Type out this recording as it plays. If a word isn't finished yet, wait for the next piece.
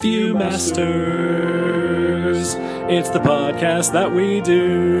Viewmasters, it's the podcast that we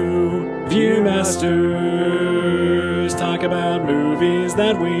do. Viewmasters, talk about movies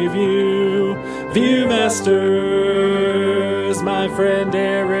that we view. Viewmasters, my friend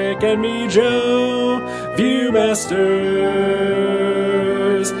Eric and me, Joe.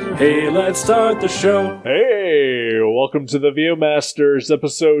 Viewmasters, hey, let's start the show. Hey, welcome to the Viewmasters,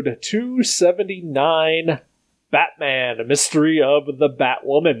 episode 279. Batman, a mystery of the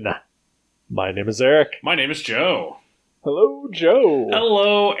Batwoman. My name is Eric. My name is Joe. Hello, Joe.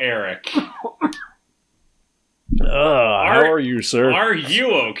 Hello, Eric. How are you, sir? Are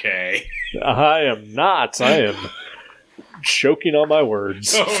you okay? I am not. I am choking on my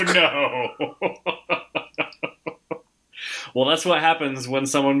words. Oh, no. Well, that's what happens when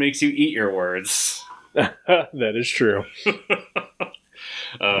someone makes you eat your words. That is true.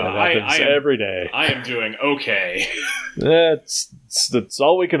 That happens every day. I am doing okay. That's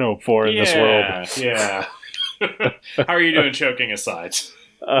all we can hope for in this world. Yeah. How are you doing, choking aside?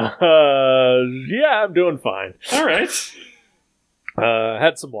 Yeah, I'm doing fine. All right.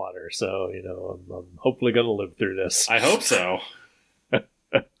 Had some water, so, I'm hopefully going to live through this. I hope so. It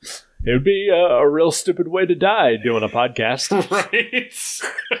would be a real stupid way to die doing a podcast. Right?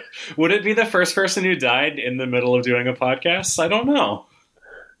 Would it be the first person who died in the middle of doing a podcast? I don't know.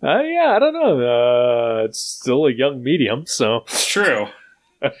 Yeah, I don't know. It's still a young medium, so... It's true.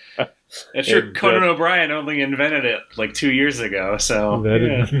 It's true. Conan O'Brien only invented it like 2 years ago, so...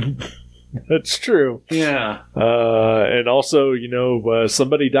 That's true. Yeah. And also,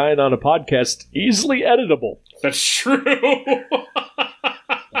 somebody dying on a podcast, easily editable. That's true.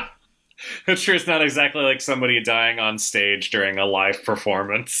 It's true. It's not exactly like somebody dying on stage during a live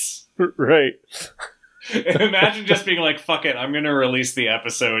performance. Right. Imagine just being like, fuck it, I'm going to release the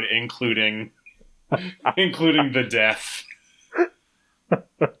episode including the death.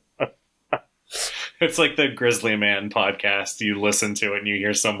 It's like the Grizzly Man podcast. You listen to it and you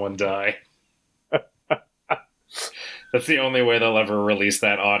hear someone die. That's the only way they'll ever release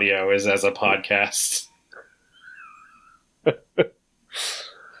that audio is as a podcast.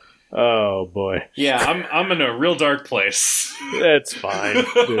 Oh, boy. Yeah, I'm in a real dark place. That's fine.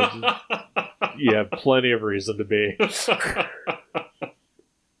 You have plenty of reason to be.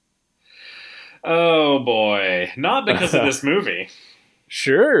 Oh, boy. Not because of this movie.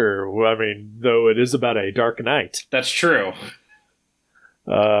 Sure. Well, I mean, though it is about a dark night. That's true.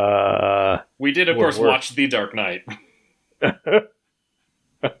 We did, of course, watch The Dark Knight.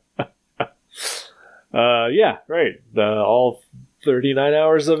 Yeah, right. All 39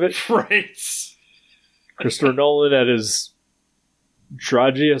 hours of it. Right. Christopher Nolan at his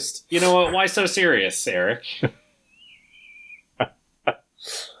drudgiest. You know what? Why so serious, Eric?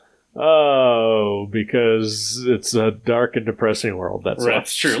 Oh, because it's a dark and depressing world. That's right.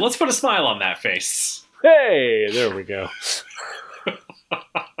 That's true. Let's put a smile on that face. Hey, there we go.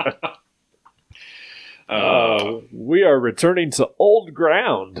 We are returning to old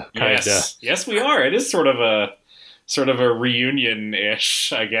ground. Kinda. Yes, we are. It is sort of a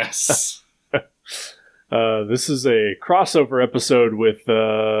reunion-ish, I guess. This is a crossover episode with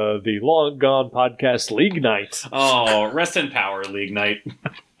the long gone podcast League Night. Oh, rest in power, League Night.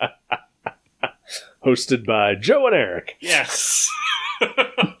 Hosted by Joe and Eric. Yes.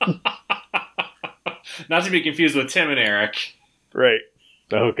 Not to be confused with Tim and Eric. Right.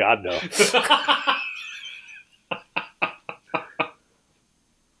 Oh, God, no.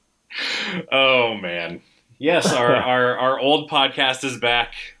 Oh, man. Yes, our old podcast is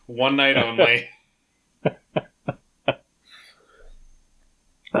back. One night only.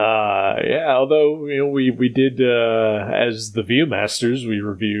 Yeah, although we did as the Viewmasters, we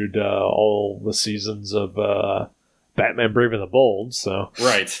reviewed all the seasons of Batman Brave and the Bold. So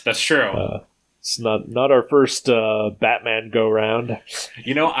right, that's true. It's not our first Batman go round.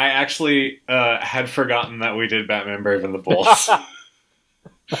 I actually had forgotten that we did Batman Brave and the Bold.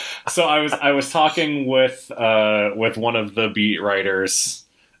 So I was talking with one of the beat writers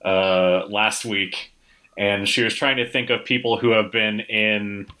last week, and she was trying to think of people who have been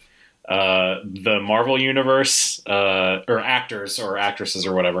in the Marvel universe, or actors or actresses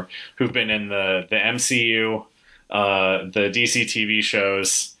or whatever, who've been in the MCU, the DC TV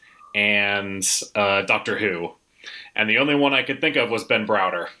shows, and Doctor Who. And the only one I could think of was Ben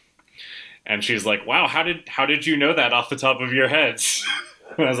Browder. And she's like, "Wow, how did you know that off the top of your heads?"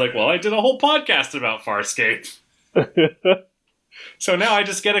 And I was like, "Well, I did a whole podcast about Farscape." So now I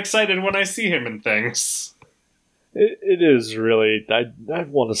just get excited when I see him in things. It is really... I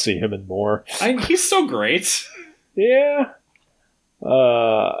want to see him in more. He's so great. Yeah.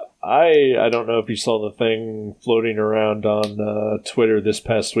 I don't know if you saw the thing floating around on Twitter this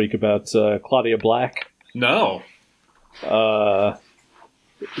past week about Claudia Black. No.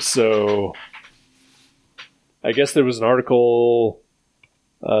 So I guess there was an article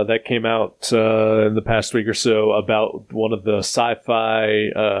that came out in the past week or so about one of the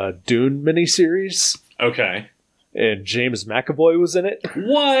sci-fi Dune miniseries. Okay. And James McAvoy was in it.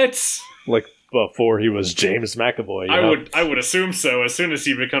 What? Like before he was James McAvoy. I would assume so. As soon as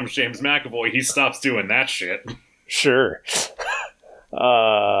he becomes James McAvoy, he stops doing that shit. Sure.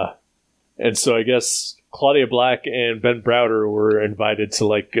 And so I guess Claudia Black and Ben Browder were invited to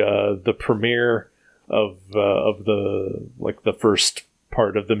like the premiere of the first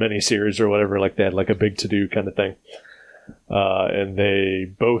part of the miniseries or whatever. Like they had like a big to-do kind of thing. And they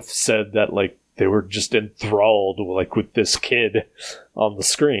both said that like they were just enthralled like with this kid on the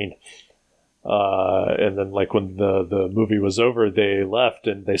screen. And then like when the movie was over, they left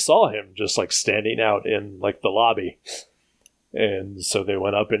and they saw him just like standing out in like the lobby. And so they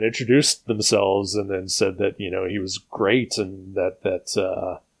went up and introduced themselves and then said that, you know, he was great and that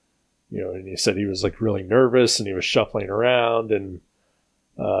you know, and he said he was like really nervous and he was shuffling around and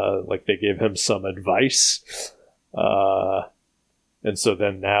like they gave him some advice. And so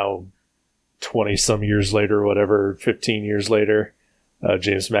then now 20 some years later, or whatever, 15 years later,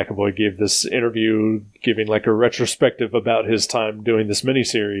 James McAvoy gave this interview giving like a retrospective about his time doing this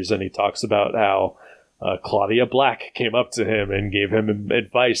miniseries. And he talks about how Claudia Black came up to him and gave him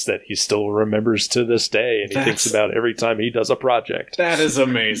advice that he still remembers to this day. And he thinks about every time he does a project. That is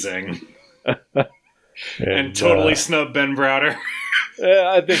amazing. and totally snubbed Ben Browder.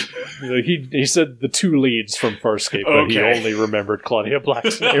 I think he said the two leads from Farscape, but he only remembered Claudia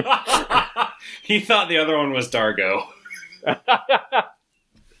Black's name. He thought the other one was Dargo.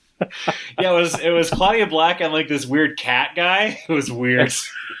 Yeah, it was Claudia Black and like this weird cat guy. It was weird.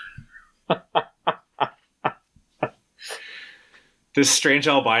 This strange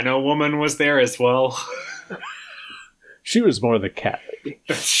albino woman was there as well. She was more the cat lady.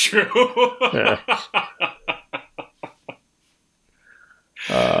 That's true. Yeah.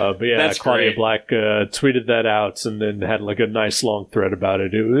 But yeah, That's Claudia great. Black tweeted that out and then had like a nice long thread about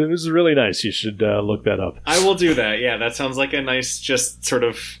it. It was really nice. You should look that up. I will do that. Yeah, that sounds like a nice, just sort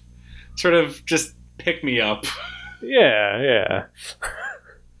of just pick me up. Yeah.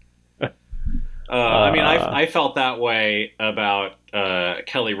 I mean, I felt that way about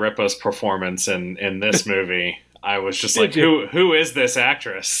Kelly Ripa's performance in this movie. I was just like, who is this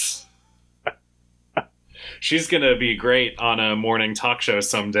actress? She's gonna be great on a morning talk show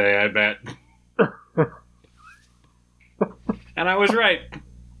someday, I bet. And I was right.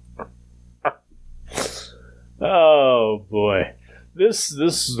 Oh boy, this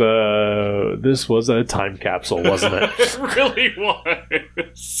was a time capsule, wasn't it? It really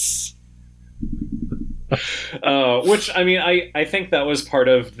was. Which, I mean, I think that was part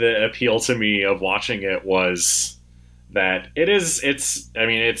of the appeal to me of watching it was that it's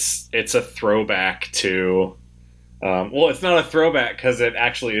a throwback to, well, it's not a throwback because it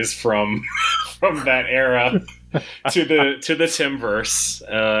actually is from that era to the Timverse,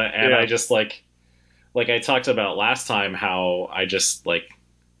 and yeah. I just like I talked about last time how I just like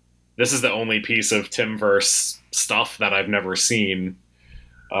this is the only piece of Timverse stuff that I've never seen.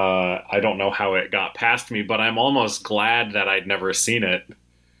 I don't know how it got past me, but I'm almost glad that I'd never seen it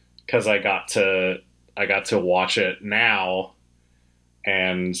because I got to watch it now,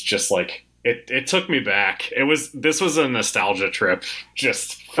 and just like it took me back. This was a nostalgia trip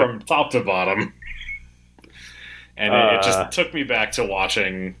just from top to bottom, and it just took me back to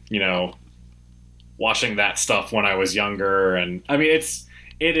watching that stuff when I was younger. And I mean, it's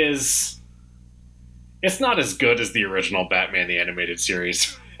not as good as the original Batman the Animated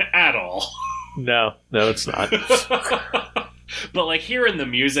Series at all. No, it's not. But like hearing the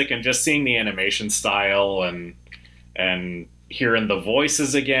music and just seeing the animation style and hearing the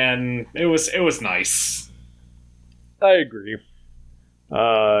voices again, it was nice. I agree.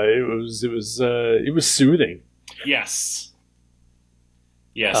 It was soothing. Yes.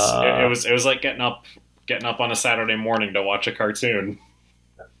 It was like getting up on a Saturday morning to watch a cartoon.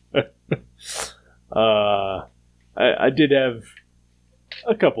 I did have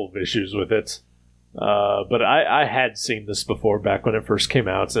a couple of issues with it, but I had seen this before back when it first came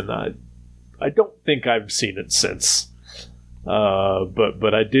out, and I don't think I've seen it since.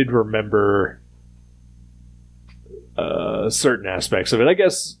 But I did remember certain aspects of it. I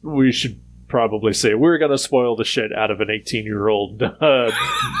guess we should probably say we're going to spoil the shit out of an 18-year-old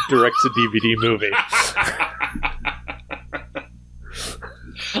direct-to-DVD movie.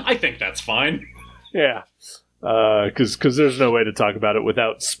 I think that's fine. Yeah. Because there's no way to talk about it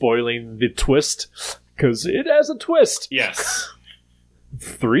without spoiling the twist, because it has a twist. Yes.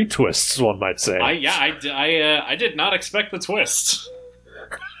 3 twists, one might say. I did not expect the twist.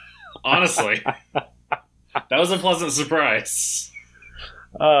 Honestly. That was a pleasant surprise.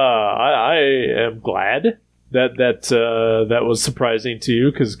 I am glad that was surprising to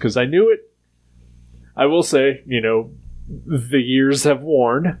you, because I knew it. I will say, the years have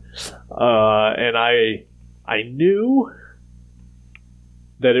worn, and I knew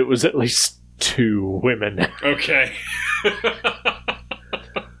that it was at least 2 women. Okay.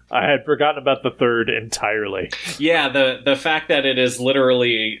 I had forgotten about the third entirely. Yeah, the fact that it is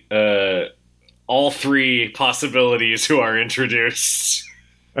literally all 3 possibilities who are introduced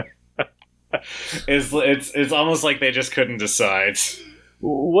it's almost like they just couldn't decide.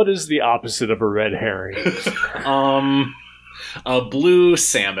 What is the opposite of a red herring? A blue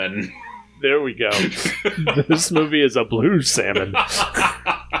salmon. There we go. This movie is a blue salmon.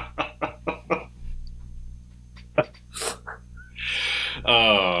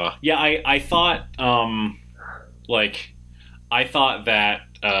 Yeah, I thought, I thought that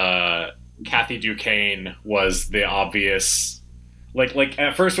Kathy Duquesne was the obvious, like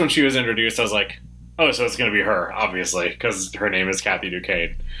at first when she was introduced, I was like, oh, so it's gonna be her, obviously, because her name is Kathy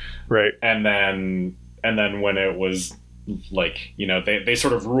Duquesne, right? And then when it was like, they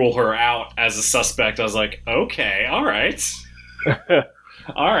sort of rule her out as a suspect, I was like, okay, all right,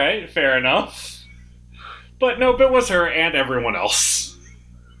 all right, fair enough. But nope, it was her and everyone else.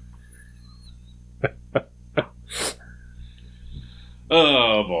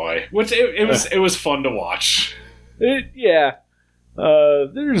 Oh boy, which it was fun to watch. Yeah,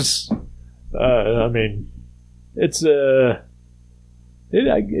 there's, I mean, it's is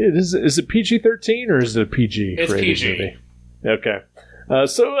it PG-13 or is it a PG? It's PG. Movie? Okay,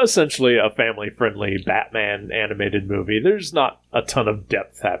 so essentially a family-friendly Batman animated movie. There's not a ton of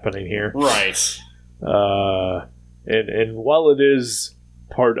depth happening here, right? And while it is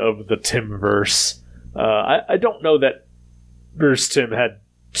part of the Timverse, I don't know that Bruce Timm had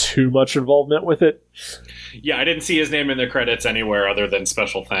too much involvement with it. Yeah, I didn't see his name in the credits anywhere other than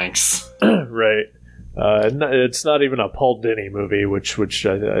special thanks. Right. It's not even a Paul Dini movie, which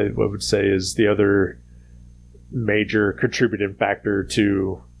I would say is the other major contributing factor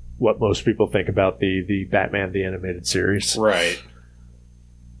to what most people think about the Batman the Animated Series. Right.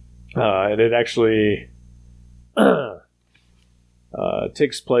 And it actually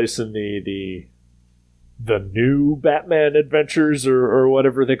takes place in the new Batman Adventures or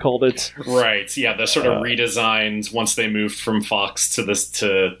whatever they called it. Right. Yeah, the sort of redesigns once they moved from Fox to the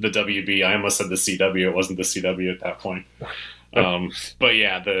WB. I almost said the CW. It wasn't the CW at that point. But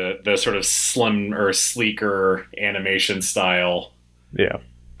yeah, the sort of slim or sleeker animation style. Yeah.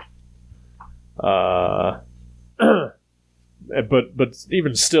 But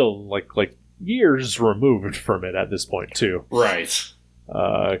even still, like years removed from it at this point too. Right.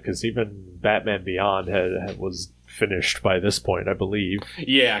 Because even Batman Beyond was finished by this point, I believe.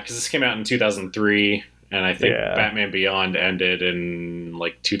 Yeah, because this came out in 2003, and I think Batman Beyond ended in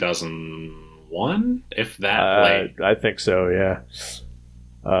like 2001, if that late. I think so, yeah.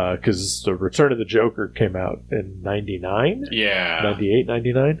 Because the Return of the Joker came out in 99? Yeah. 98,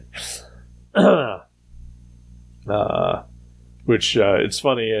 99? Which, it's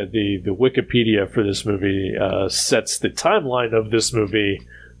funny, the Wikipedia for this movie sets the timeline of this movie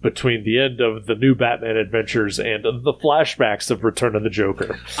between the end of the new Batman Adventures and the flashbacks of Return of the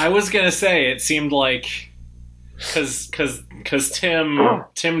Joker. I was going to say, it seemed like... Because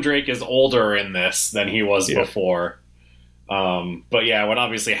Tim Drake is older in this than he was before. But yeah, it would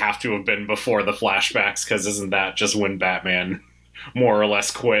obviously have to have been before the flashbacks, because isn't that just when Batman more or less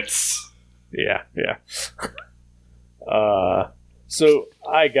quits? Yeah. So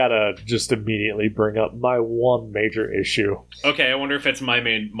I gotta just immediately bring up my one major issue. Okay, I wonder if it's my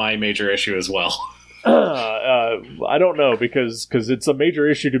major issue as well. I don't know, because it's a major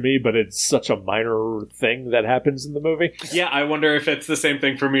issue to me, but it's such a minor thing that happens in the movie. Yeah, I wonder if it's the same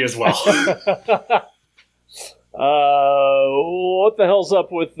thing for me as well. What the hell's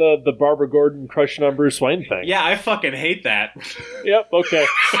up with the Barbara Gordon crushing on Bruce Wayne thing? Yeah, I fucking hate that. Yep, okay.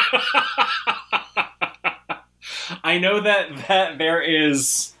 I know that there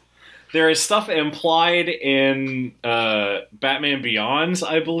is stuff implied in Batman Beyond,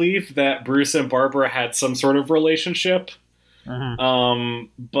 I believe, that Bruce and Barbara had some sort of relationship. Mm-hmm.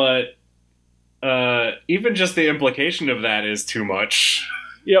 But even just the implication of that is too much.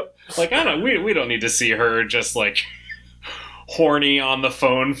 Yep. Like, I don't know, we don't need to see her just, like, horny on the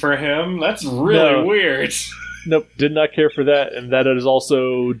phone for him. That's really weird. Nope, did not care for that, and that is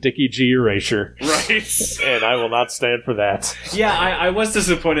also Dickie G erasure. Right. And I will not stand for that. Yeah, I was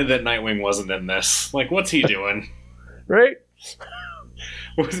disappointed that Nightwing wasn't in this. Like, what's he doing? Right?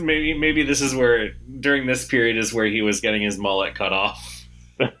 Maybe this is where, during this period, is where he was getting his mullet cut off.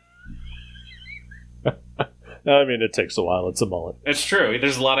 I mean, it takes a while. It's a mullet. It's true.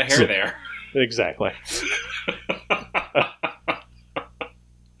 There's a lot of hair there. Exactly.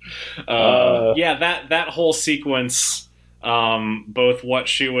 Yeah, that whole sequence, both what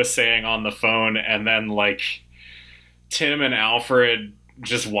she was saying on the phone and then, like, Tim and Alfred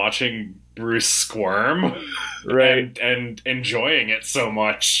just watching Bruce squirm, right, and enjoying it so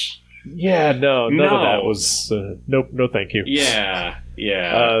much. Yeah, none of that was nope, no thank you. Yeah.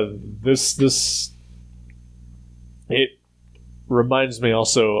 This it reminds me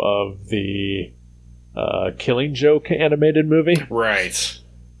also of the Killing Joke animated movie, right?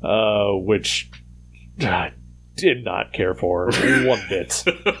 Which I did not care for one bit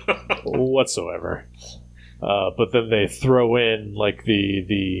whatsoever. But then they throw in like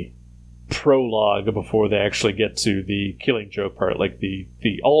the prologue before they actually get to the Killing Joke part, like the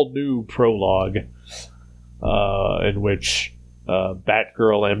all new prologue, in which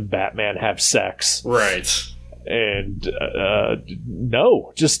Batgirl and Batman have sex, right? And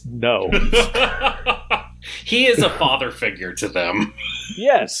no, just no. He is a father figure to them.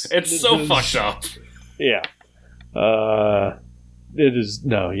 Yes, it's so fucked up. Yeah, it is.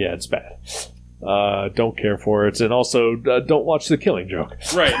 No, yeah, it's bad. Don't care for it, and also don't watch The Killing Joke.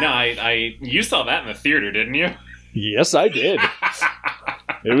 Right? No, you saw that in the theater, didn't you? Yes, I did.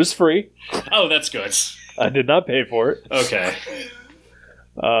 It was free. Oh, that's good. I did not pay for it. Okay.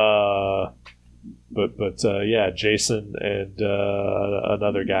 But yeah, Jason and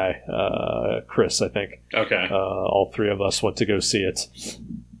another guy, Chris, I think. Okay. All three of us went to go see it,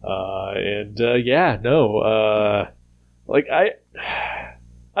 like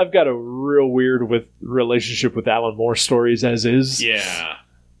I've got a real weird relationship with Alan Moore stories as is. Yeah.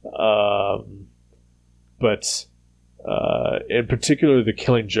 But in particular, The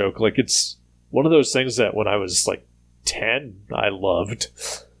Killing Joke, like it's one of those things that when I was like 10, I loved.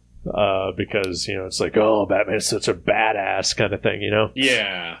 Because, it's like, oh, Batman's such a badass kind of thing,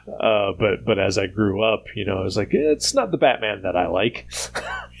 Yeah. But as I grew up, I was like, it's not the Batman that I like.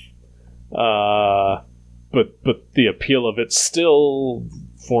 But the appeal of it still,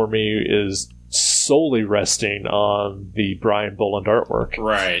 for me, is solely resting on the Brian Boland artwork.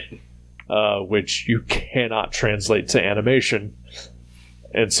 Right. Which you cannot translate to animation.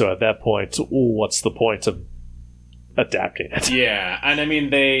 And so at that point, what's the point of adapting it? Yeah, and I mean,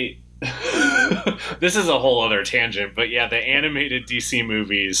 this is a whole other tangent, but yeah, the animated DC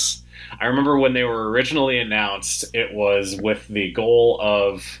movies, I remember when they were originally announced, it was with the goal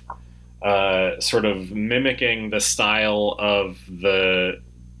of sort of mimicking the style of the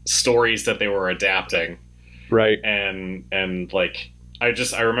stories that they were adapting. Right. And like, I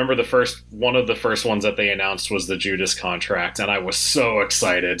remember one of the first ones that they announced was the Judas Contract, and I was so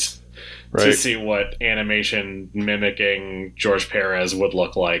excited to see what animation mimicking George Perez would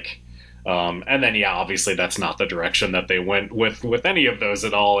look like. And then, yeah, obviously that's not the direction that they went with any of those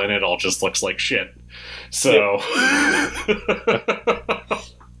at all, and it all just looks like shit. So...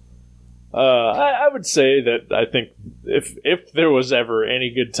 I would say that I think if there was ever any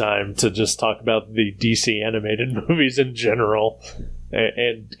good time to just talk about the DC animated movies in general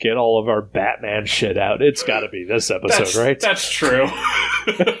and get all of our Batman shit out, it's got to be this episode, right? That's true.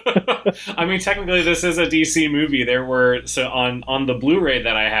 I mean, technically, this is a DC movie. There were on the Blu-ray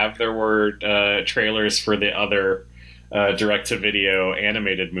that I have, there were trailers for the other direct-to-video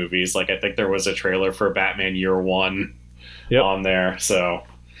animated movies. Like, I think there was a trailer for Batman Year One on there. So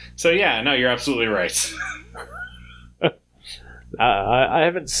yeah, no, you're absolutely right. I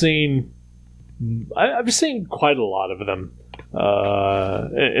haven't seen... I've seen quite a lot of them.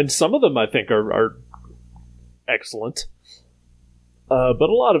 And some of them I think are excellent. But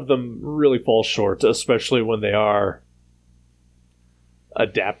a lot of them really fall short, especially when they are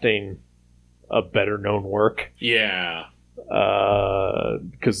adapting a better-known work. Yeah.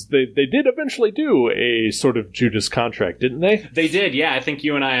 Because they did eventually do a sort of Judas Contract, didn't they? They did, yeah. I think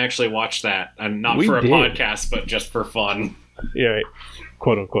you and I actually watched that. And not for a podcast, but just for fun. Yeah,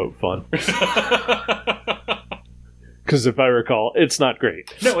 quote-unquote fun. Because if I recall, it's not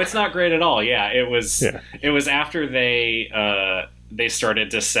great. No, it's not great at all, yeah. It was after they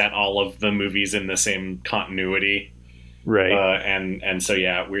started to set all of the movies in the same continuity. Right. And so,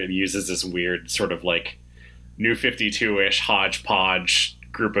 yeah, it uses this weird sort of like New 52-ish hodgepodge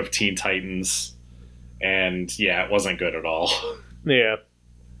group of Teen Titans, and yeah, it wasn't good at all. Yeah.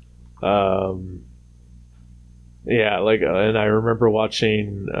 Yeah, like, and I remember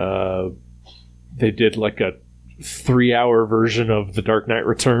watching. They did like a 3-hour version of The Dark Knight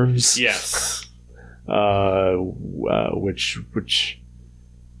Returns. Yes. Which,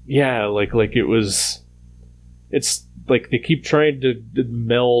 yeah, like it was. It's like they keep trying to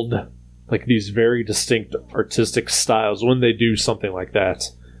meld like these very distinct artistic styles when they do something like that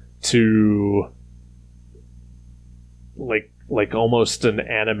to like almost an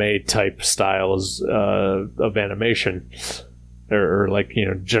anime type styles of animation, or like, you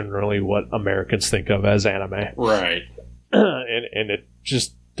know, generally what Americans think of as anime, Right. and it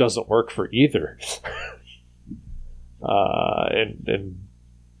just doesn't work for either. And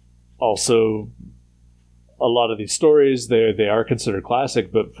also a lot of these stories, they are considered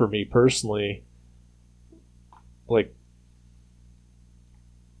classic, but for me personally, like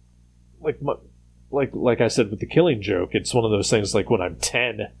I said with The Killing Joke, it's one of those things like when I'm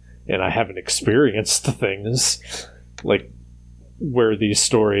 10 and I haven't experienced things like where these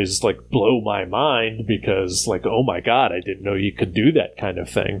stories like blow my mind because like, oh my god, I didn't know you could do that kind of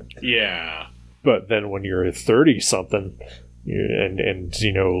thing. Yeah. But then when you're 30 something and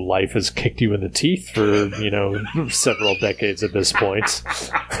you know, life has kicked you in the teeth for, you know, several decades at this point,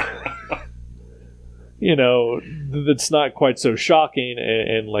 you know, it's not quite so shocking,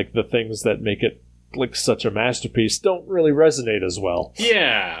 and like the things that make it like such a masterpiece don't really resonate as well.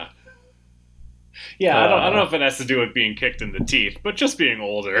 Yeah. Yeah, I don't know if it has to do with being kicked in the teeth, but just being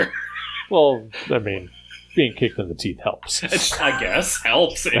older. Well, I mean, being kicked in the teeth helps. I guess.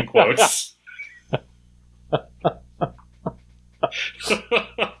 Helps, in quotes.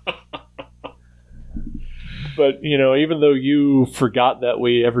 But, you know, even though you forgot that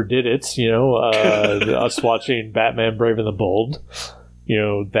we ever did it, you know, us watching Batman Brave and the Bold, you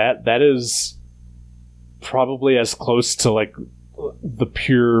know, that is probably as close to like the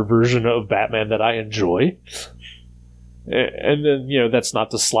pure version of Batman that I enjoy. And then, you know, that's not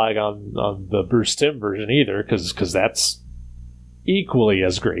to slag on the Bruce Timm version either, because that's equally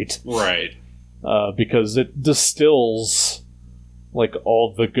as great. Right. Because it distills like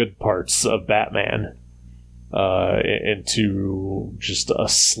all the good parts of Batman into just a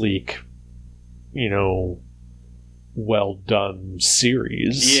sleek, you know, well done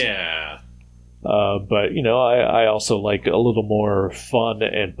series. Yeah. But, you know, I also like a little more fun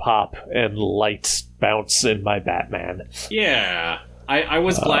and pop and light bounce in my Batman. Yeah. I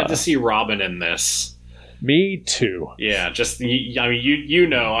was glad to see Robin in this. Me too. Yeah, just, I mean, you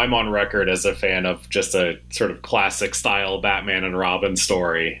know, I'm on record as a fan of just a sort of classic style Batman and Robin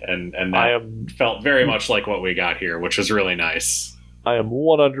story, and that felt very much like what we got here, which was really nice. I am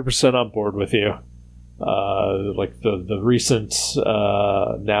 100% on board with you. Like the recent,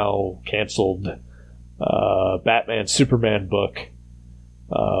 now canceled Batman Superman book,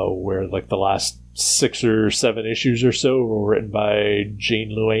 where like the last 6 or 7 issues or so were written by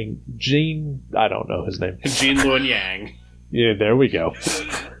Gene, I don't know his name. Gene Luen Yang. Yeah, there we go.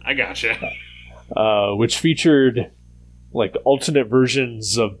 I gotcha. Which featured like alternate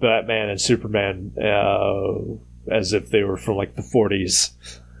versions of Batman and Superman, as if they were from like the 40s.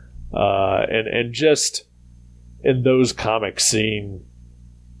 And just in those comics, seeing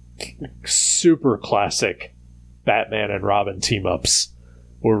super classic Batman and Robin team-ups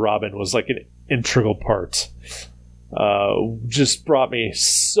where Robin was like an integral part, just brought me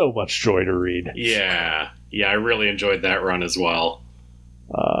so much joy to read. Yeah, I really enjoyed that run as well.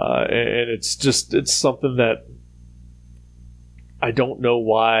 And it's something that I don't know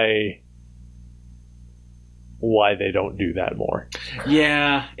why they don't do that more.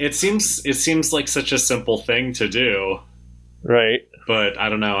 Yeah, it seems like such a simple thing to do, right? But I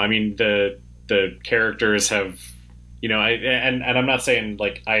don't know. I mean, the characters have, you know, and I'm not saying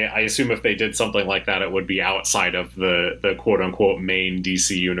like I assume if they did something like that, it would be outside of the quote unquote main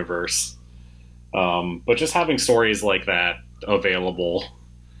DC universe. But just having stories like that available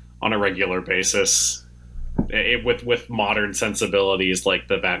on a regular basis, with modern sensibilities like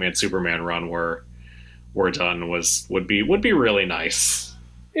the Batman Superman run were done, would be really nice.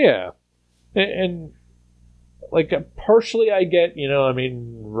 Yeah, and like partially I get, you know, I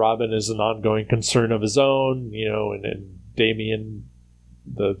mean, Robin is an ongoing concern of his own, you know, and Damian,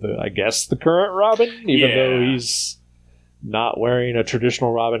 the I guess the current Robin, even though he's not wearing a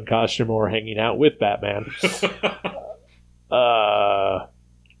traditional Robin costume or hanging out with Batman.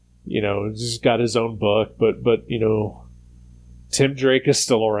 You know, he's got his own book, but you know, Tim Drake is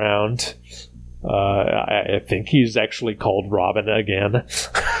still around. I think he's actually called Robin again.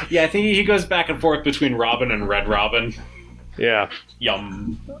 Yeah, I think he goes back and forth between Robin and Red Robin. Yeah.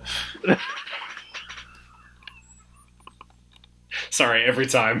 Yum. Sorry, every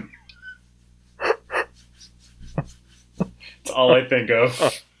time. That's all I think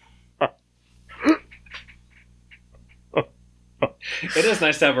of. It is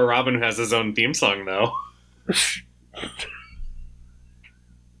nice to have a Robin who has his own theme song, though.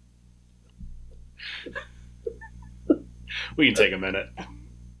 We can take a minute.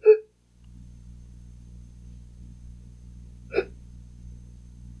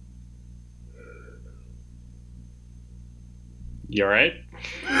 You alright?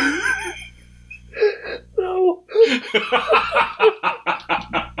 No.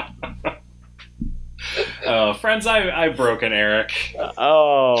 Friends, I've broken Eric.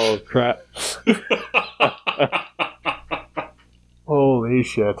 Oh, crap. Holy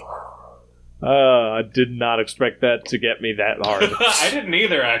shit. I did not expect that to get me that hard. I didn't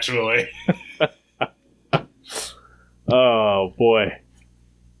either, actually. Oh, boy.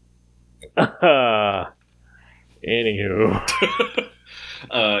 Anywho.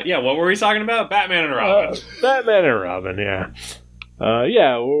 Yeah, what were we talking about? Batman and Robin. Batman and Robin, yeah.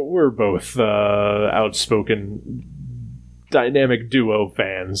 Yeah, we're both outspoken dynamic duo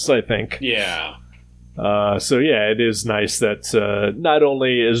fans, I think. Yeah. So yeah, it is nice that not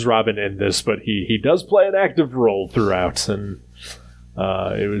only is Robin in this, but he does play an active role throughout, and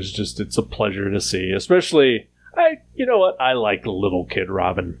it's a pleasure to see. Especially, you know what, I like little kid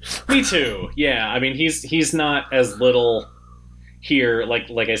Robin. Me too. Yeah, I mean he's not as little here.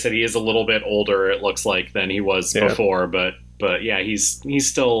 Like I said, he is a little bit older. It looks like than he was before, but yeah, he's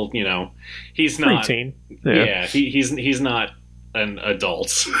still, you know, he's not preteen. Yeah, he's not an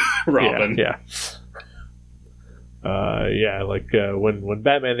adult Robin. Yeah. When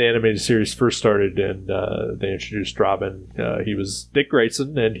Batman the Animated Series first started and they introduced Robin, he was Dick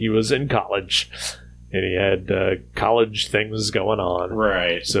Grayson and he was in college. And he had college things going on.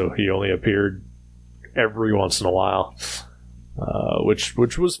 Right. So he only appeared every once in a while, which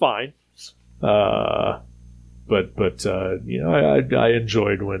was fine. But you know, I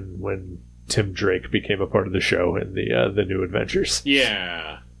enjoyed when Tim Drake became a part of the show in the New Adventures.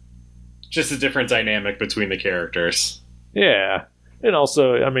 Yeah. Just a different dynamic between the characters. Yeah, and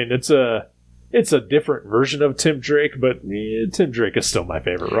also, I mean, it's a different version of Tim Drake, but Tim Drake is still my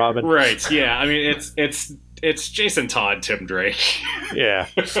favorite Robin. Right? Yeah, I mean, it's Jason Todd Tim Drake. Yeah,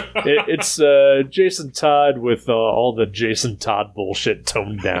 it's Jason Todd with all the Jason Todd bullshit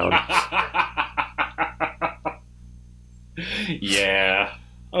toned down. Yeah.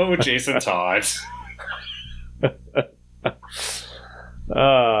 Oh, Jason Todd.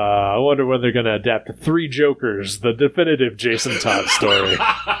 I wonder when they're going to adapt Three Jokers, the definitive Jason Todd story.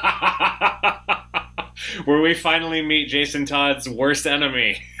 Where we finally meet Jason Todd's worst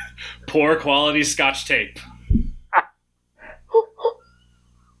enemy. Poor quality Scotch tape.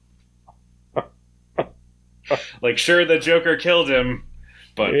 Like, sure, the Joker killed him,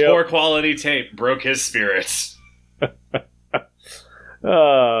 but poor quality tape broke his spirits.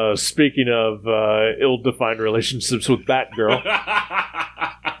 Speaking of ill-defined relationships with Batgirl.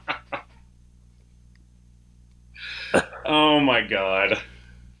 Oh my god.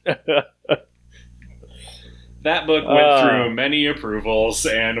 That book went through many approvals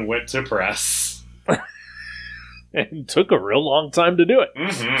and went to press. And took a real long time to do it.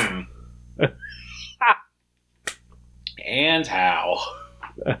 Mm-hmm. And how?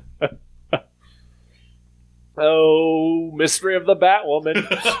 Oh, Mystery of the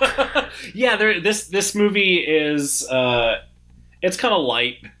Batwoman. Yeah, this movie is it's kind of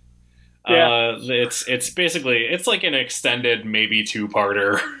light. Yeah. It's basically it's like an extended maybe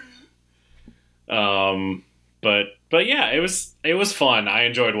two-parter. But yeah, it was fun. I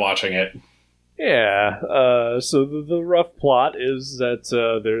enjoyed watching it. Yeah. So the rough plot is that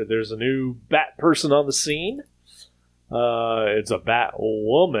there's a new Bat person on the scene. It's a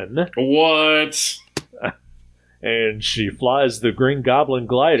Batwoman. What? And she flies the Green Goblin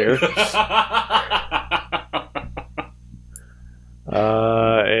glider.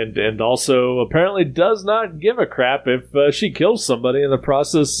 And also apparently does not give a crap if she kills somebody in the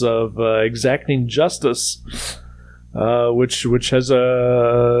process of exacting justice, which gets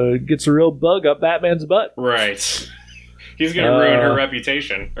a real bug up Batman's butt. Right. He's going to ruin her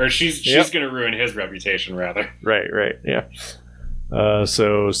reputation, or she's going to ruin his reputation, rather. Right. Yeah.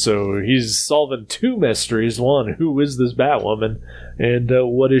 So he's solving two mysteries. One, who is this Batwoman, and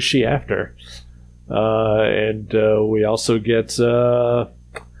what is she after? And we also get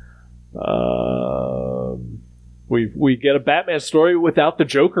we get a Batman story without the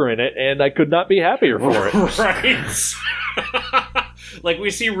Joker in it, and I could not be happier for it. Right. Like,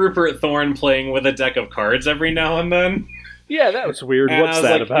 we see Rupert Thorne playing with a deck of cards every now and then. Yeah, that was weird. And What's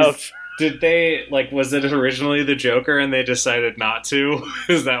that like, about? Did they, like, was it originally the Joker and they decided not to?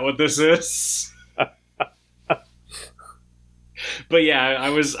 Is that what this is? But yeah, I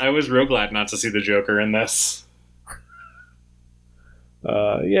was real glad not to see the Joker in this.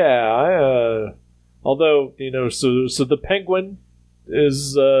 Although, so the Penguin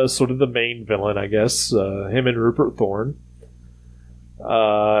is sort of the main villain, I guess. Him and Rupert Thorne.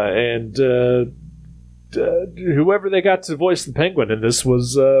 And whoever they got to voice the Penguin in this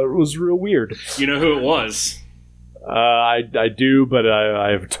was real weird. You know who it was? I do, but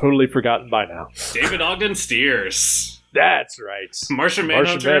I've totally forgotten by now. David Ogden Stiers. That's right. Martian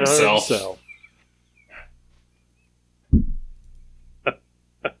Manhunter himself.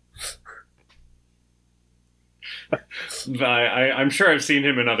 I'm sure I've seen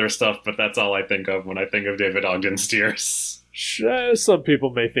him in other stuff, but that's all I think of when I think of David Ogden Stiers. Some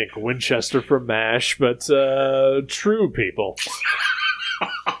people may think Winchester from MASH, but true people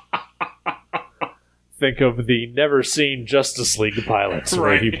think of the never-seen Justice League pilot,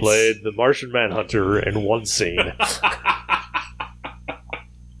 where he played the Martian Manhunter in one scene.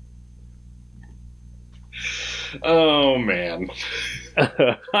 Oh, man.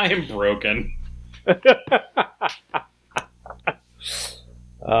 I am broken.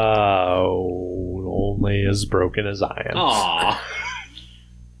 Only as broken as I am. Aww.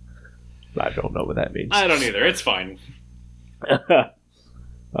 I don't know what that means. I don't either. It's fine.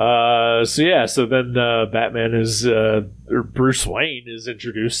 So then Batman is, or Bruce Wayne is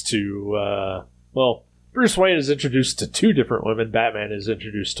introduced to, Bruce Wayne is introduced to two different women. Batman is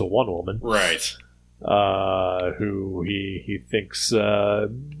introduced to one woman. Right. Who he thinks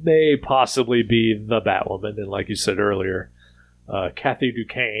may possibly be the Batwoman. And like you said earlier, Kathy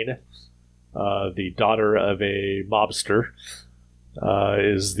Duquesne, the daughter of a mobster,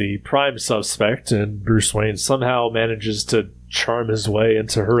 is the prime suspect, and Bruce Wayne somehow manages to charm his way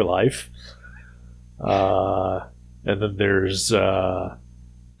into her life. And then there's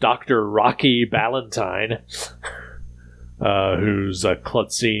Dr. Rocky Ballantyne, who's a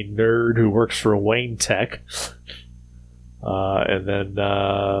klutzy nerd who works for Wayne Tech. And then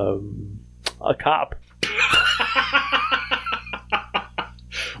a cop.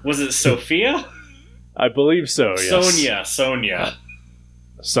 Was it Sophia? I believe so, yes.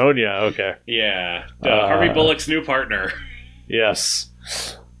 Sonia, okay. Yeah. Harvey Bullock's new partner. Yes.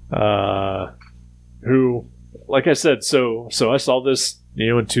 Who, like I said, so I saw this,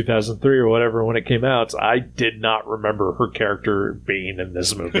 in 2003 or whatever when it came out. I did not remember her character being in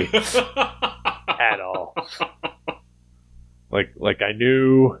this movie at all. Like I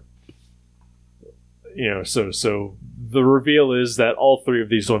knew, so the reveal is that all three of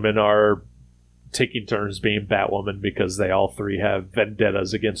these women are taking turns being Batwoman because they all three have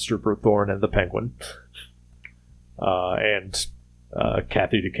vendettas against Rupert Thorne and the Penguin. And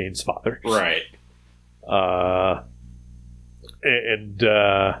Kathy Duquesne's father. Right.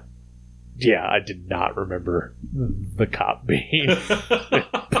 I did not remember the cop being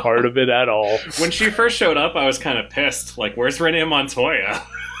part of it at all. When she first showed up, I was kind of pissed. Like, where's Renee Montoya?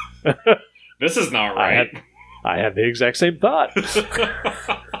 This is not right. I had the exact same thought.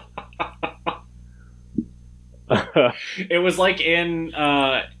 It was like in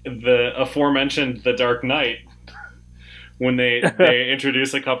the aforementioned The Dark Knight, when they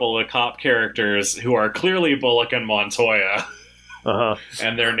introduce a couple of cop characters who are clearly Bullock and Montoya. Uh-huh.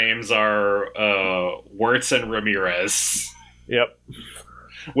 And their names are Wirtz and Ramirez. Yep.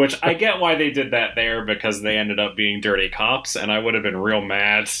 Which I get why they did that there, because they ended up being dirty cops, and I would have been real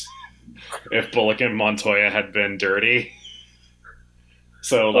mad if Bullock and Montoya had been dirty.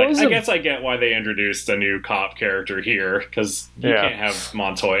 So, I guess I get why they introduced a new cop character here, because you can't have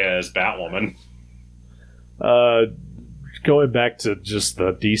Montoya as Batwoman. Going back to just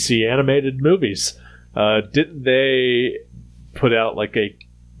the DC animated movies, didn't they put out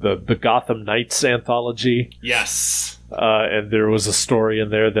the Gotham Knights anthology? Yes. And there was a story in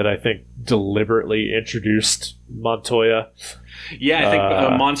there that I think deliberately introduced Montoya. Yeah, I think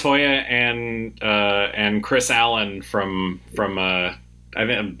Montoya and Chris Allen from I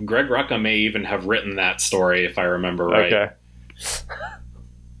think Greg Rucka may even have written that story, if I remember right. Okay.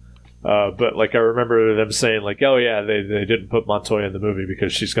 But I remember them saying oh yeah, they didn't put Montoya in the movie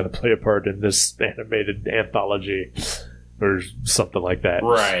because she's going to play a part in this animated anthology or something like that.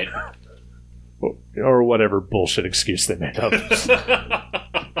 Right. Or whatever bullshit excuse they made up.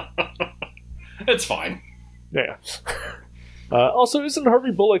 It's fine. Yeah. Also, isn't Harvey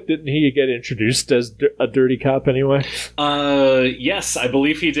Bullock, didn't he get introduced as a dirty cop anyway? Yes, I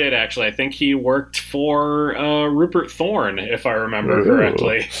believe he did, actually. I think he worked for Rupert Thorne, if I remember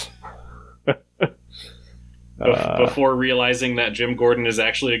correctly. Before realizing that Jim Gordon is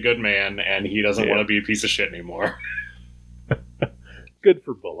actually a good man and he doesn't want to be a piece of shit anymore. Good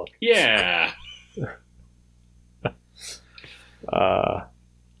for Bullock. Yeah. But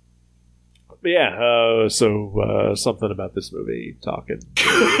yeah, so something about this movie, talking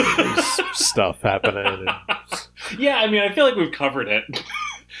stuff happening. And... Yeah, I mean, I feel like we've covered it.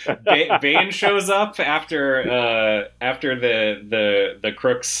 Bane shows up after the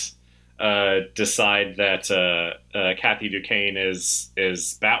crooks decide that Kathy Duquesne is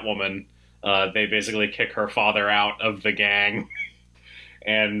Batwoman. They basically kick her father out of the gang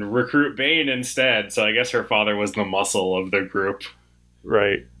and recruit Bane instead. So I guess her father was the muscle of the group.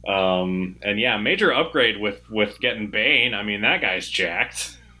 Right. And yeah, major upgrade with getting Bane. I mean, that guy's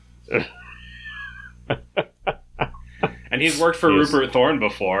jacked. And he's worked for Rupert Thorne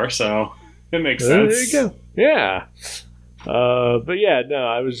before, so it makes sense. There you go. Yeah. But yeah, no,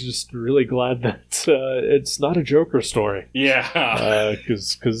 I was just really glad that it's not a Joker story. Yeah.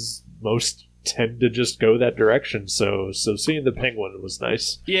 Because most tend to just go that direction. So seeing the Penguin was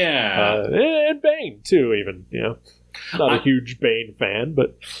nice. Yeah. And Bane, too, even, you know. Not a huge Bane fan,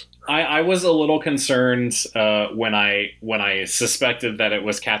 but I was a little concerned when I suspected that it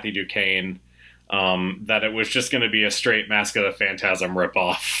was Kathy Duquesne, that it was just going to be a straight Mask of the Phantasm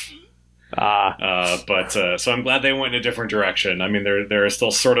ripoff. But so I'm glad they went in a different direction. I mean, there are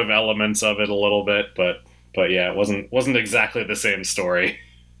still sort of elements of it a little bit, but yeah, it wasn't exactly the same story.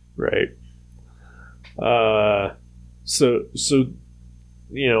 Right. So.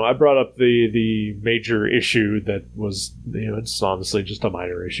 You know, I brought up the major issue that was, you know, it's honestly just a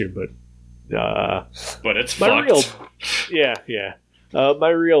minor issue, but it's my fucked. Yeah. My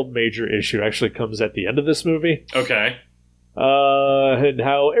real major issue actually comes at the end of this movie. Okay. And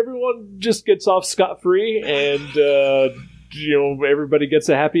how everyone just gets off scot-free and, you know, everybody gets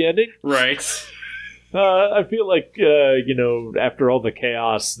a happy ending. Right. I feel like, you know, after all the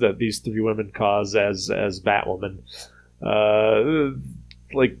chaos that these three women cause as Batwoman,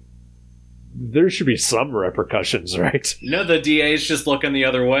 like, there should be some repercussions, right? No, the DA's just looking the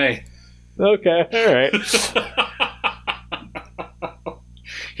other way. Okay, all right.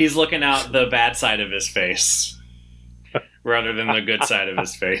 He's looking out the bad side of his face rather than the good side of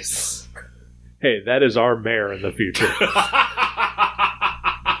his face. Hey, that is our mayor in the future.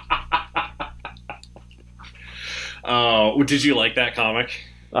 Oh, did you like that comic?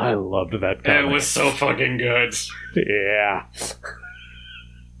 I loved that comic. It was so fucking good. Yeah.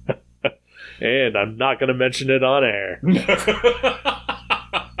 And I'm not going to mention it on air.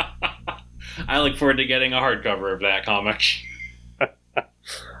 I look forward to getting a hardcover of that comic.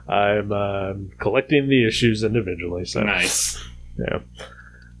 I'm collecting the issues individually. So. Nice. Yeah.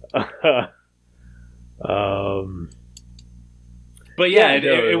 But yeah,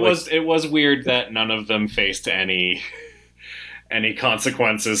 it was weird that none of them faced any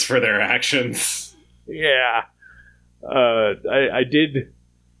consequences for their actions. Yeah. I did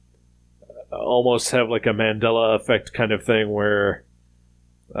almost have like a Mandela effect kind of thing where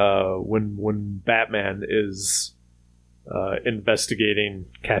when Batman is investigating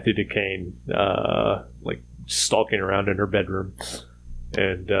Kathy Duquesne, like stalking around in her bedroom,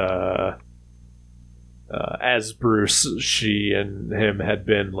 and as Bruce, she and him had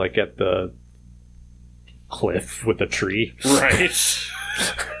been like at the cliff with a tree, right?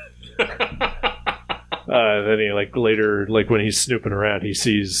 Then he like later, like when he's snooping around, he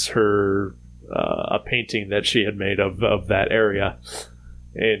sees her a painting that she had made of that area,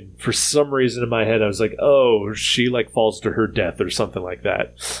 and for some reason in my head I was like, oh, she like falls to her death or something like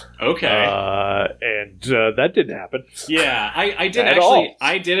that. Okay. And that didn't happen. Yeah, I did At actually all.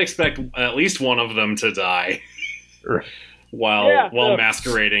 I did expect at least one of them to die while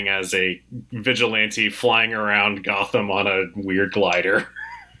masquerading as a vigilante flying around Gotham on a weird glider.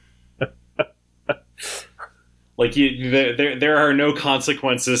 Like, there are no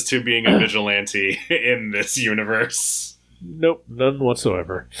consequences to being a vigilante in this universe. Nope, none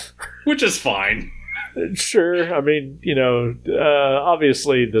whatsoever. Which is fine. Sure, I mean, you know,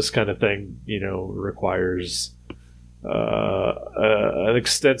 obviously this kind of thing, you know, requires an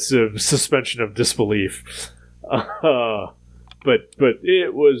extensive suspension of disbelief. But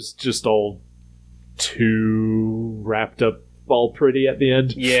it was just all too wrapped up all pretty at the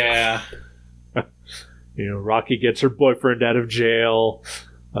end. Yeah. You know, Rocky gets her boyfriend out of jail.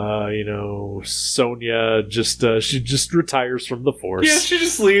 You know, Sonia she just retires from the force. Yeah, she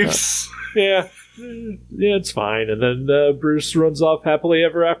just leaves. Yeah, it's fine. And then Bruce runs off happily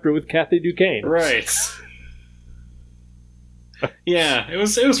ever after with Kathy Duquesne. Right. Yeah, it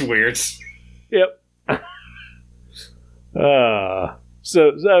was weird. Yep.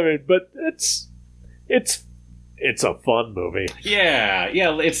 So I mean, but it's a fun movie. Yeah,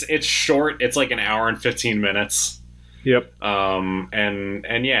 it's short. It's like an hour and 15 minutes. Yep.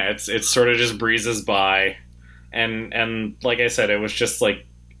 And yeah, it's sort of just breezes by. and like I said, it was just like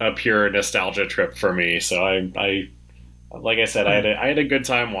a pure nostalgia trip for me. So I like I said, I had a good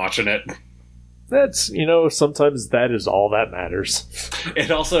time watching it. That's, sometimes that is all that matters. It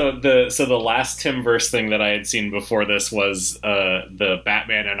also the last Timverse thing that I had seen before this was the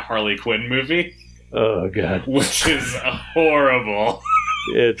Batman and Harley Quinn movie. Oh god, which is horrible.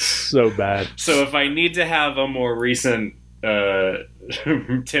 It's so bad. So if I need to have a more recent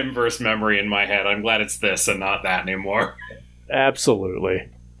Timverse memory in my head, I'm glad it's this and not that anymore. Absolutely.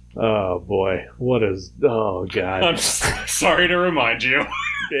 Oh boy, oh god. I'm sorry to remind you.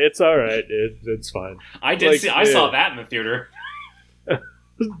 It's all right. It's fine. I saw that in the theater.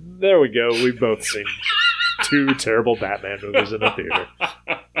 There we go. We've both seen 2 terrible Batman movies in the theater.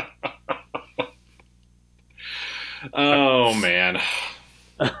 Oh man.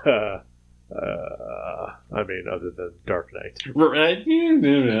 I mean, other than Dark Knight. Agree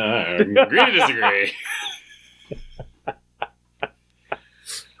to disagree.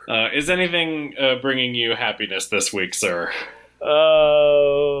 Is anything bringing you happiness this week, sir?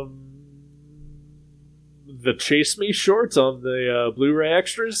 The Chase Me shorts on the Blu-ray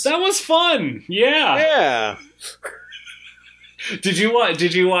extras. That was fun. Yeah. Yeah. Did you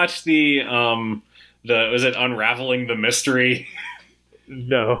watch the was it Unraveling the Mystery?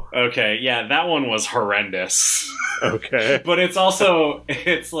 No. Okay, yeah, that one was horrendous. Okay. But it's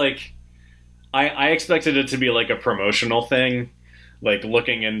like I expected it to be like a promotional thing, like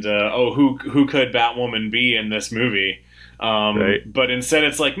looking into who could Batwoman be in this movie. Right. But instead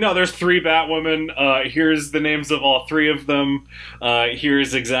it's like, no, there's 3 Batwomen, here's the names of all 3 of them,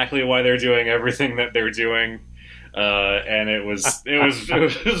 here's exactly why they're doing everything that they're doing. And it was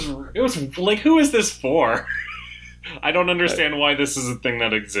like, who is this for? I don't understand why this is a thing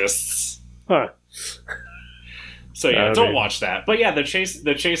that exists. Huh. So yeah, don't watch that. But yeah, the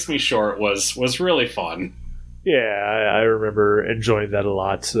Chase Me short was really fun. Yeah, I remember enjoying that a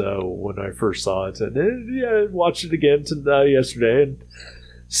lot when I first saw it, and I watched it again yesterday, and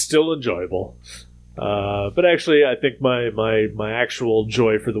still enjoyable. But actually, I think my actual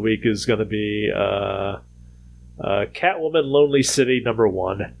joy for the week is going to be Catwoman: Lonely City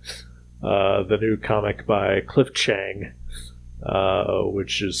 #1, the new comic by Cliff Chang,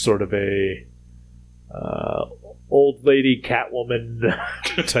 which is sort of a old lady Catwoman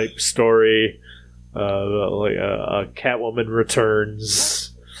type story. Like a Catwoman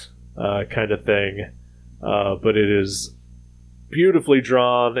returns kind of thing, but it is beautifully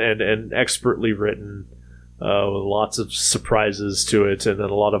drawn and expertly written, with lots of surprises to it, and then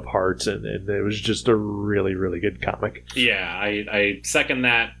a lot of heart, and it was just a really, really good comic. Yeah, I second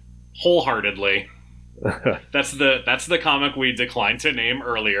that wholeheartedly. That's the comic we declined to name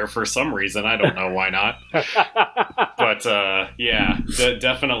earlier for some reason. I don't know why not. But yeah,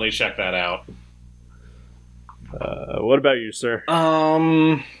 definitely check that out. What about you, sir?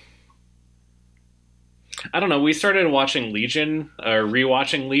 I don't know. We started watching Legion,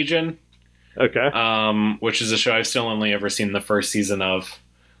 rewatching Legion. Okay. Which is a show I've still only ever seen the first season of.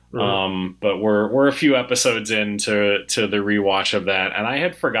 Mm. But we're a few episodes into the rewatch of that, and I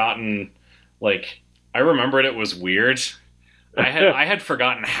had forgotten. Like, I remembered it was weird. I had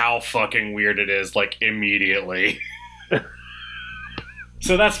forgotten how fucking weird it is. Like, immediately.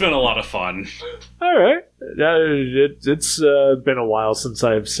 So that's been a lot of fun. All right. It's been a while since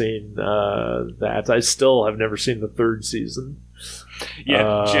I've seen that. I still have never seen the 3rd season.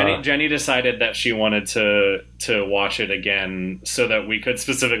 Yeah, Jenny decided that she wanted to watch it again so that we could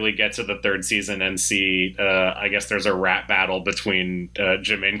specifically get to the 3rd season and see, I guess there's a rap battle between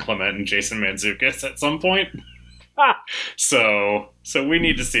Jermaine Clement and Jason Mantzoukas at some point. So we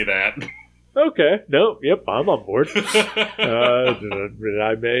need to see that. Okay. No. Yep. I'm on board.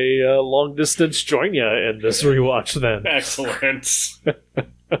 I may long distance join you in this rewatch then. Excellent.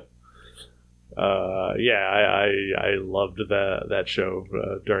 Yeah, I loved that show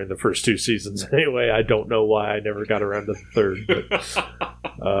during the first 2 seasons. Anyway, I don't know why I never got around to the 3rd, but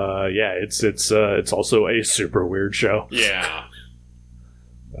yeah, it's also a super weird show. Yeah.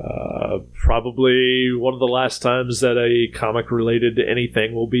 Probably one of the last times that a comic related to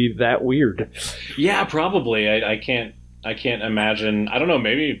anything will be that weird. Yeah, probably. I can't imagine. I don't know.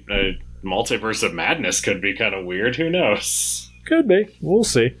 Maybe Multiverse of Madness could be kind of weird. Who knows? Could be. We'll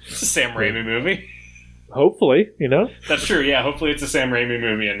see. It's a Sam Raimi movie. Hopefully, That's true. Yeah, hopefully it's a Sam Raimi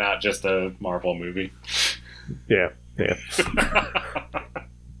movie and not just a Marvel movie. Yeah.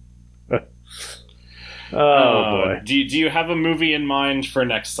 Oh boy. Do you have a movie in mind for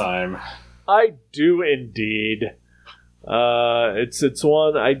next time? I do indeed. It's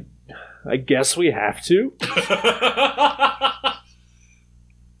one I guess we have to.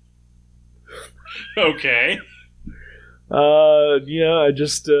 Okay. I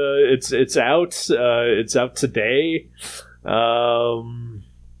just it's out. It's out today. I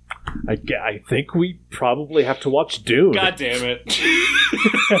think we probably have to watch Dune. God damn it.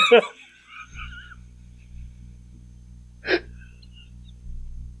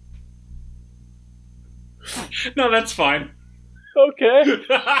 No, that's fine. Okay.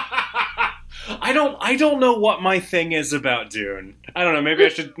 I don't know what my thing is about Dune. I don't know. Maybe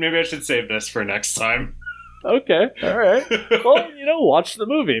I should save this for next time. Okay. All right. Well, watch the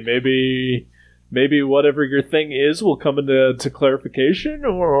movie. Maybe whatever your thing is will come into clarification,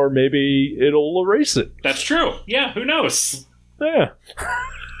 or maybe it'll erase it. That's true. Yeah. Who knows? Yeah.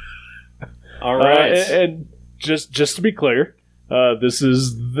 All right. And just to be clear, this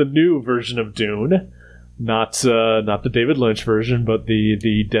is the new version of Dune. Not the David Lynch version, but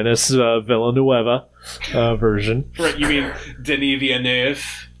the Denis Villeneuve version. Right, you mean Denis Villeneuve?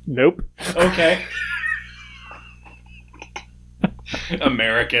 Nope. Okay.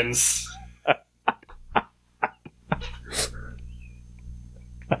 Americans.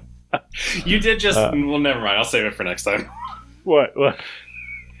 You did just... well, never mind. I'll save it for next time. What?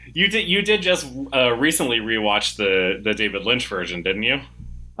 You did just recently rewatch the David Lynch version, didn't you?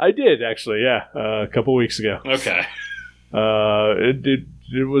 I did, actually, yeah. A couple weeks ago. Okay.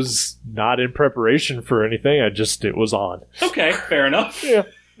 It was not in preparation for anything. It was on. Okay, fair enough. Yeah.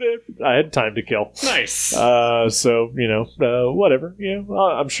 I had time to kill. Nice. So, whatever. Yeah,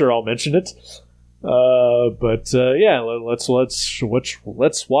 I'm sure I'll mention it. But let's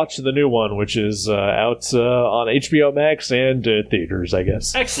watch the new one, which is out on HBO Max and theaters, I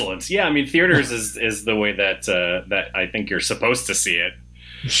guess. Excellent. Yeah, I mean, theaters is the way that that I think you're supposed to see it.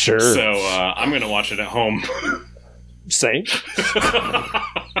 Sure. So I'm going to watch it at home. Same.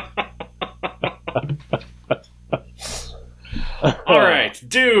 All right,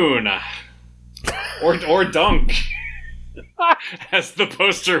 Dune. Or Dunk. As the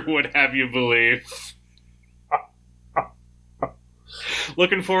poster would have you believe.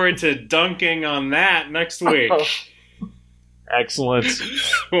 Looking forward to dunking on that next week. Excellent.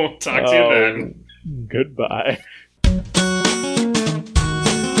 We'll talk to you then. Goodbye.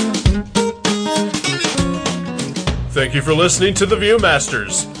 Thank you for listening to The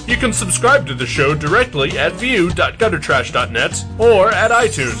Viewmasters. You can subscribe to the show directly at view.guttertrash.net or at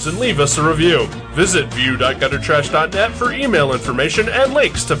iTunes and leave us a review. Visit view.guttertrash.net for email information and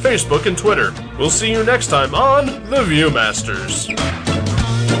links to Facebook and Twitter. We'll see you next time on The Viewmasters.